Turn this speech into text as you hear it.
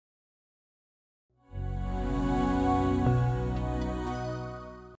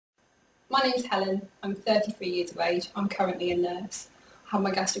My name's Helen, I'm 33 years of age, I'm currently a nurse. I had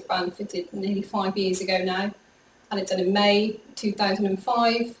my gastric band fitted nearly 5 years ago now. I had it done in May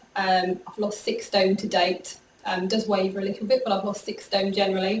 2005. I've lost 6 stone to date. Does waver a little bit, but I've lost 6 stone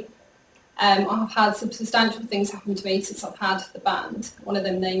generally. I've had some substantial things happen to me since I've had the band. One of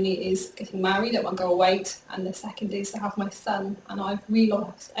them namely is getting married at my goal weight, and the second is to have my son, and I've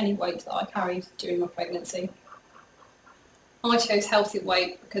re-lost any weight that I carried during my pregnancy. I chose healthier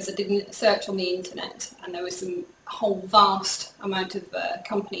weight because I did a search on the internet and there was a whole vast amount of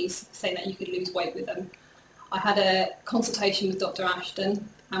companies saying that you could lose weight with them. I had a consultation with Dr. Ashton,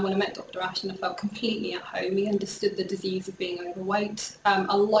 and when I met Dr. Ashton I felt completely at home. He understood the disease of being overweight.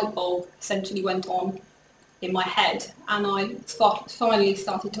 A light bulb essentially went on in my head, and I finally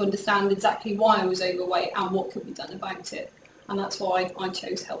started to understand exactly why I was overweight and what could be done about it, and that's why I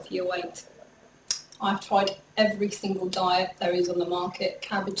chose healthier weight. I've tried every single diet there is on the market,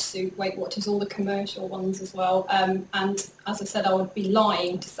 cabbage soup, Weight Watchers, all the commercial ones as well, and as I said, I would be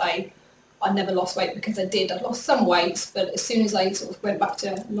lying to say I never lost weight, because I did. I lost some weight, but as soon as I sort of went back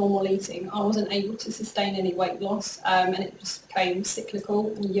to normal eating, I wasn't able to sustain any weight loss, and it just became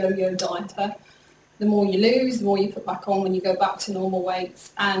cyclical and yo-yo dieter. The more you lose, the more you put back on when you go back to normal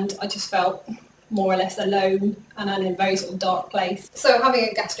weights, and I just felt more or less alone and in a very sort of dark place. So having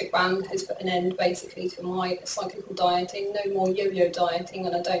a gastric band has put an end basically to my cyclical dieting. No more yo-yo dieting,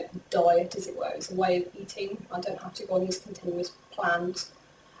 and I don't diet as it were, it's a way of eating. I don't have to go on these continuous plans.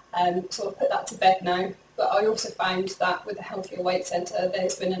 So I've put that to bed now. But I also found that with the Healthier Weight Centre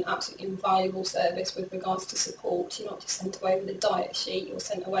there's been an absolutely invaluable service with regards to support. You're not just sent away with a diet sheet, you're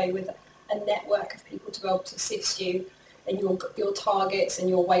sent away with a network of people to be able to assist you in your targets and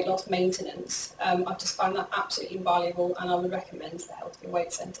your weight loss maintenance. I've just found that absolutely invaluable, and I would recommend the Healthier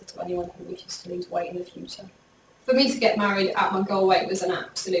Weight Centre to anyone who wishes to lose weight in the future. For me to get married at my goal weight was an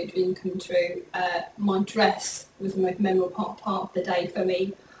absolute dream come true. My dress was the most memorable part of the day for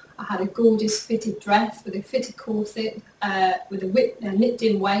me. I had a gorgeous fitted dress with a fitted corset, with a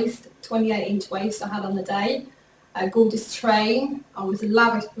nipped-in waist, 28-inch waist I had on the day. A gorgeous train. I was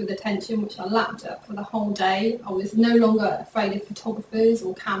lavish with attention, which I lapped up for the whole day. I was no longer afraid of photographers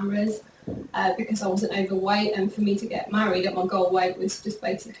or cameras because I wasn't overweight, and for me to get married at my goal weight was just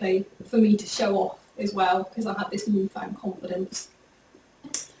basically for me to show off as well, because I had this newfound confidence.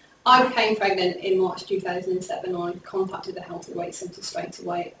 I became pregnant in March 2007. I contacted the Healthy Weight Centre straight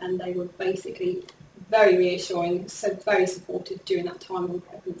away, and they were basically very reassuring, so very supportive during that time of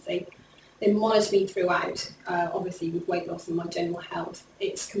pregnancy. They monitored me throughout, obviously with weight loss and my general health.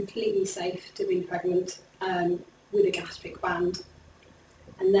 It's completely safe to be pregnant with a gastric band.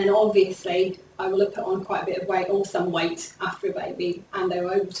 And then obviously I will have put on quite a bit of weight, or some weight, after a baby, and they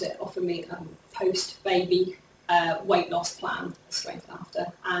were able to offer me a post-baby weight loss plan straight after.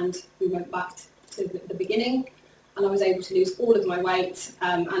 And we went back to the beginning, and I was able to lose all of my weight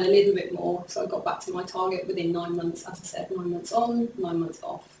and a little bit more. So I got back to my target within 9 months, as I said, 9 months on, 9 months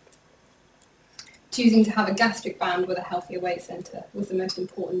off. Choosing to have a gastric band with a Healthier Weight Centre was the most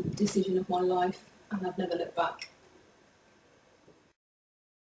important decision of my life, and I've never looked back.